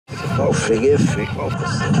Go figure.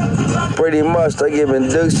 Pretty much, they giving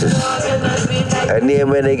deuces. And then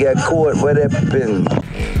when they got caught, what happened?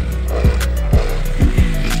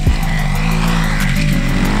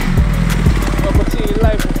 Welcome to your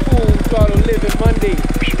life of fool, FTL Living Monday.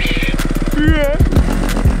 Yeah.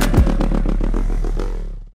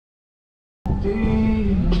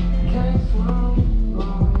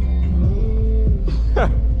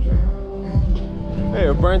 Hey, a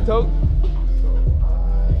burnt oak.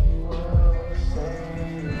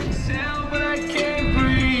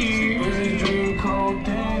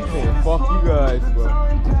 Man, fuck you guys, bro.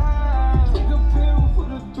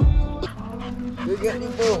 You got any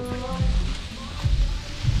bro?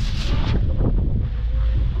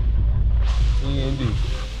 E&D.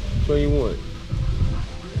 21.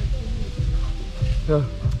 Huh.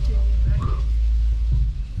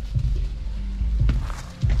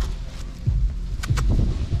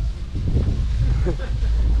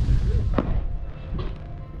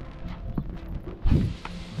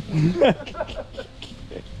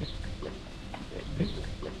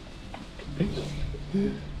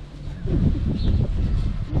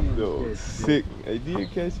 No, sick. Hey, did you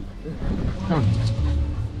catch it? Huh.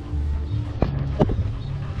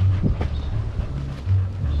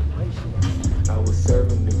 I was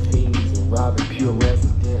serving the fiends and robbing pure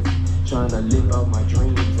residents, trying to live out my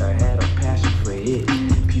dreams. I had a passion for it.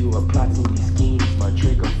 Pure plots and these schemes, my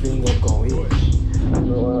trigger finger gon' itch. I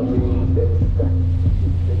know I mean that.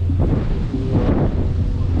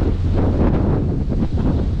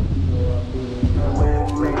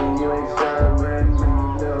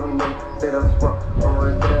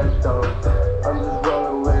 I'm just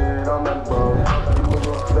rolling with all my bros. You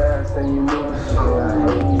moving fast and you moving slow. I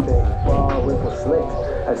hate these things, ball with the snakes.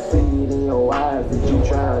 I see it in your eyes that you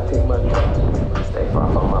trying to take my time. Stay far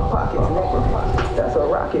from my pockets, nigga. That's a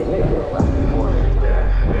rocket, nigga.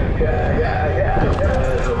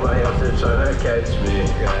 Yeah. Somebody else is trying to catch me.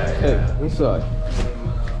 Hey, inside.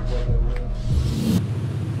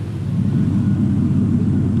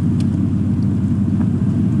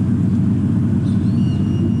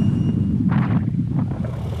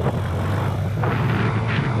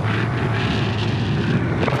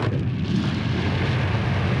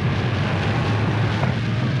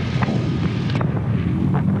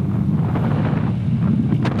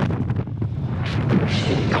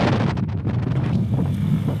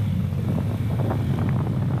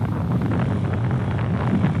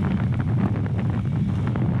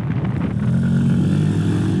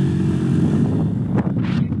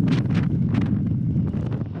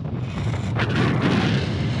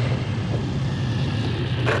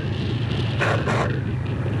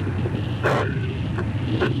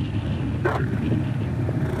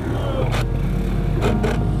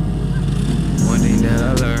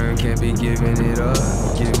 Giving it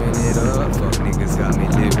up, fuck niggas got me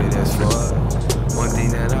living as fuck. One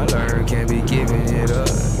thing that I learned, can't be giving it up,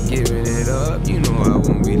 you know I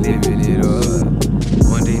won't be living it up.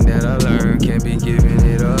 One thing that I learned, can't be giving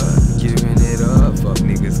it up, fuck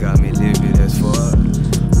niggas got me living as fuck.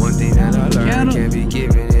 One thing that I learned, can't be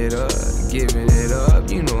giving it up,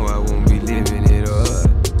 you know I won't be living it up,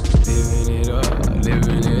 you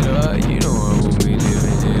know I won't be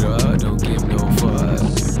living it up, don't give no fuck.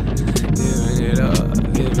 Living it up,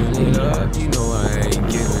 you know I ain't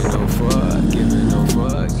giving no fuck, you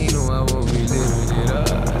know I won't be living it up,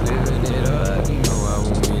 you know I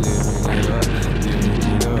won't be living it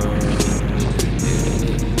up,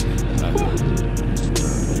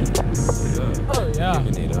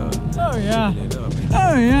 Oh yeah.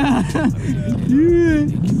 Oh yeah.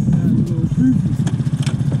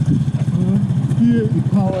 Yeah. We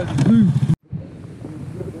call it booth.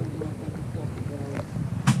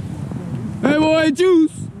 Hey boy,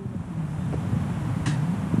 juice.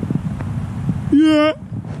 Yeah.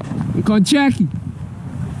 I'm called Jackie.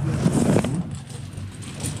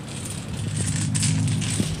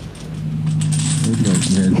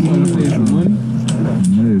 Let's pay for money.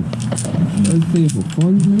 No. Let's pay for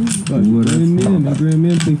funds, man. Like the grand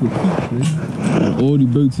man pay for keeps, man. All the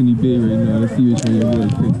boats in the bay right now. Let's see which one you're gonna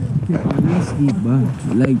pick. Risky, but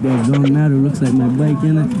like that don't matter. Looks like my bike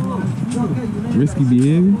in it. Risky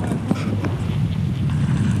behavior.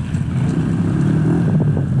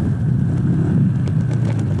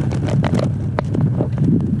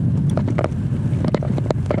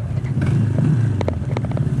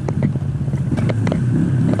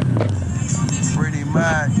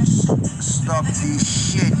 Stop this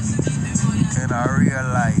shit in our real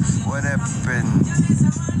life. What happened?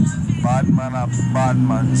 Bad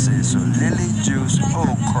man say so. Lily juice,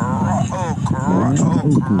 okra.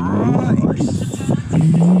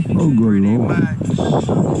 Oh, good lord.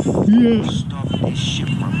 Yeah. Stop this shit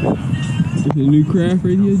from me. It's a new craft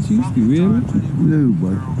radio juice, you hear me? No,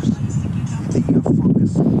 boy. Think you're fucking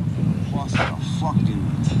fucking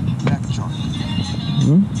Mack truck.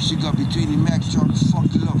 Huh? She got between the Mack truck,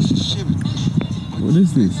 fucking up, she shivered. What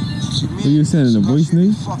is this? What you sending, a voice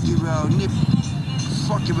note? Fucking around, nip.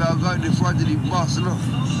 Fucking around, got in the front of the boss, look.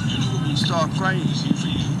 Start crying.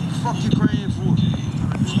 Fuck you crying for?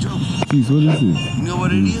 Jeez, what is this? You know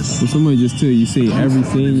what it is? Well, somebody just tell you say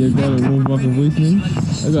everything you got in one fucking voice note?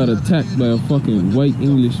 I got attacked by a fucking white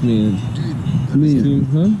Englishman. Man.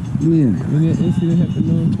 Huh? Man. When that incident happened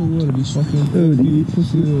on the water, be fucking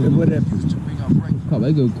pussy. What happened? Cop,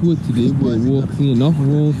 I go court today, boy walks in, nothing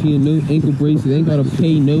wrong with him, no ankle bracelet, ain't gotta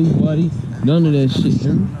pay nobody, none of that shit,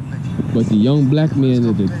 him. But the young black man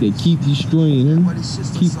that they keep destroying him,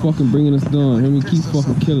 keep fucking bringing us down, him, keep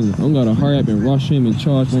fucking killing us. I'm gonna hurry up and rush him and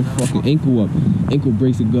charge my fucking ankle up. Ankle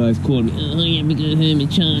bracelet guys called me, oh yeah, we got him and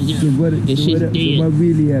charge him. So what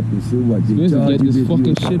really happened? So what? They Let's charge get this you with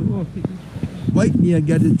fucking you. shit off. White man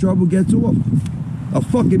get in trouble, gets off. A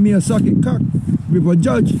fucking me a sucking cock. If a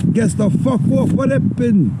judge gets the fuck off, what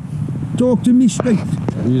happened? Talk to me straight.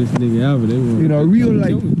 This nigga out, they want. In a real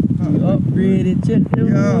life. Upgraded, check the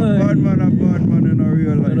Bad man in a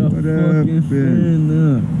real life. What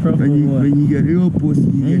happened? When you get real pussy, you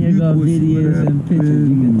and get you got real pussy. videos and pictures,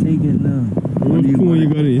 you can take it now. What porn you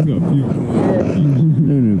got in? You got a few.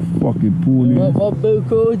 Fucking porn. What book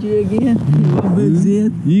called you again? What book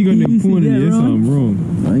said? You ain't got no porn in there, something wrong.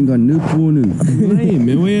 I ain't got no porn. Lame,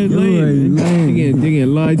 man. Where you lame? They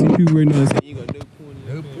getting lied to people right now saying you got no porn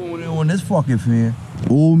in No porn on this fucking fan.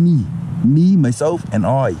 All me, myself, and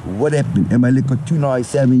I. What happened? And my little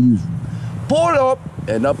 297 use. Pull up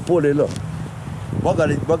and I pull it up. What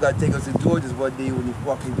gotta take us to George's one day when you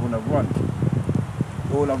fucking gonna run?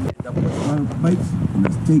 All of them, I put my bikes and I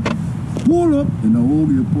take it. Pull up and I hold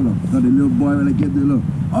you pull up. Got the little boy when I get the little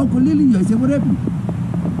Uncle Lily. I said, what happened?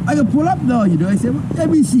 I can pull up now, you know. I said, well, let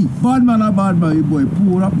me see. Bad man, you boy,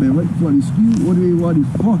 pull up, man. Right for the screw. What do you want?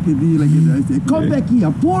 The fucking deal like you know. I said, come back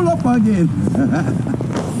here, pull up again.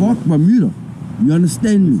 Fuck Bermuda. You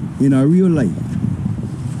understand me? In our real life.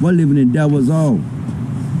 We're living in that was all.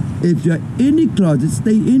 If you're in the closet,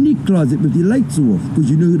 stay in the closet with the lights off, because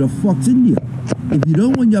you know who the fuck's in there. If you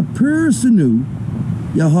don't want your personal,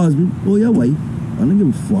 your husband or your wife, I don't give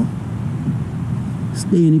a fuck.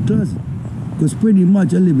 Stay in the closet. Because pretty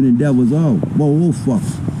much you're living in that was all. Well, oh fuck.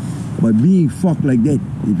 But being fucked like that,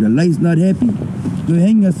 if your life's not happy, go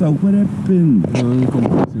hang yourself. What happened? I'm gonna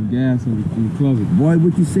put some gas in the closet. Boy,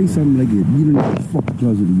 would you say something like that? You don't have to fuck the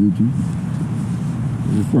closet to you, too.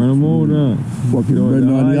 Just run them all down. Fucking running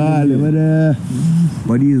on the island,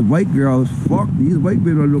 But these white girls, fuck, these white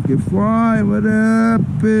women are looking fine. What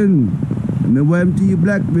happened? And then what happened to you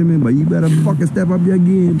black women? But you better fucking step up your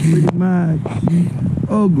game, pretty much.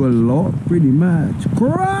 Oh, good Lord, pretty much.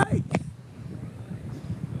 Christ!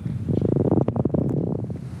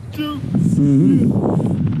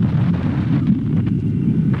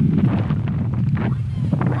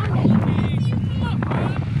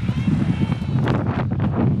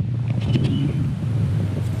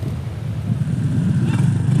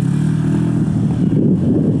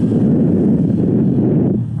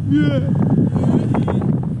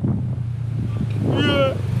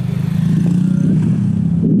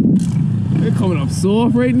 They're coming up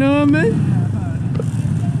soft right now, man.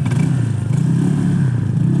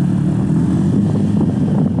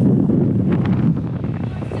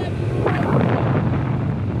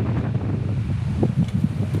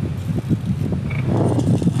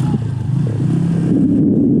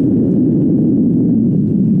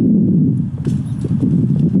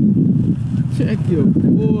 Check your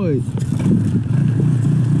boys.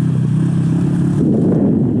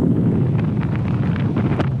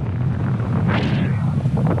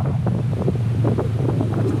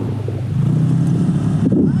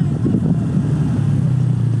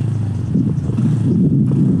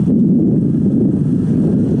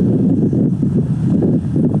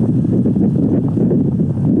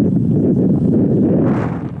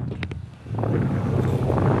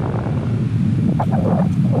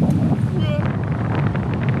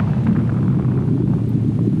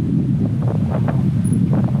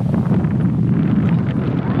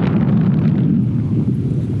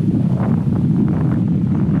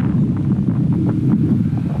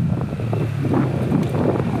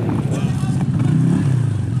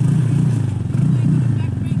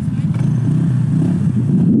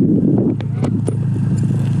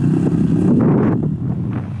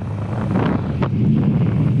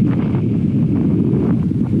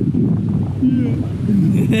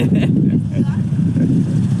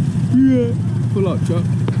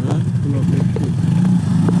 Pull up that quick.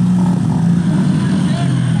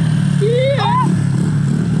 Yeah!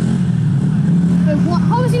 Wait, what?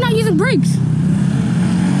 How is he not using brakes?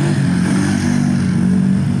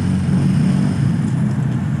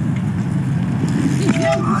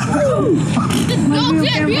 This dog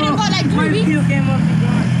can't be in about like 3 weeks. My view came off the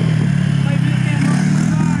ground. My view came off the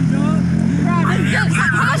ground, dog. Bro,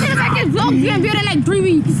 how much is it like this dog can't be in like 3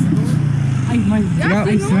 weeks?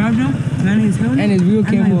 I swerved him, and his wheel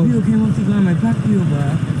came off. My wheel came off the ground, my back wheel, bro.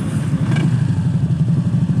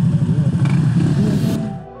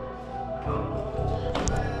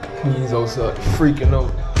 He's outside freaking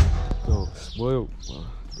out. Dog spoiled, bro.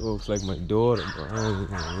 Dog's like my daughter, bro. I ain't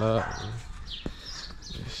even gonna lie, man.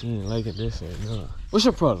 She ain't liking this right now. What's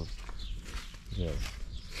your problem? Yeah.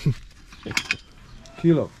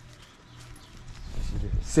 Kilo.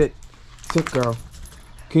 Sit. Sit, girl.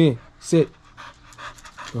 Come here. Sit.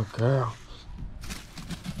 Good girl.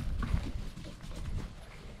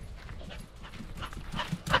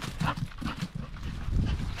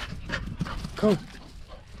 Come.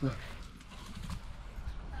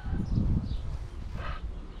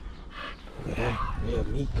 Yeah,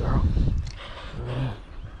 me, girl. Yeah.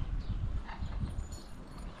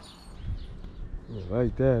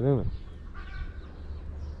 Like that, isn't it?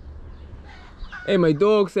 Hey, my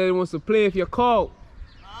dog said he wants to play if you're called.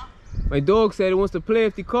 Huh? My dog said he wants to play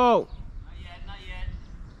if you called. Not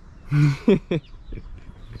yet.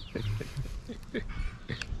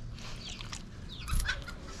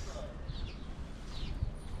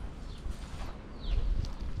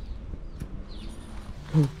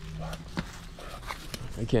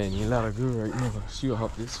 I can't even let her go right now. She'll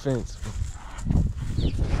hop this fence.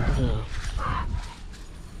 Yeah.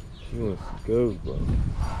 She wants to go, bro.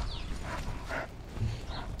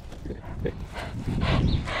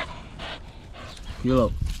 Kill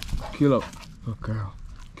up. Kill up. Oh, girl.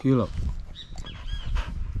 Kill up.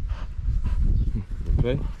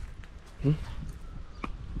 Okay?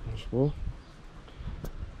 That's cool.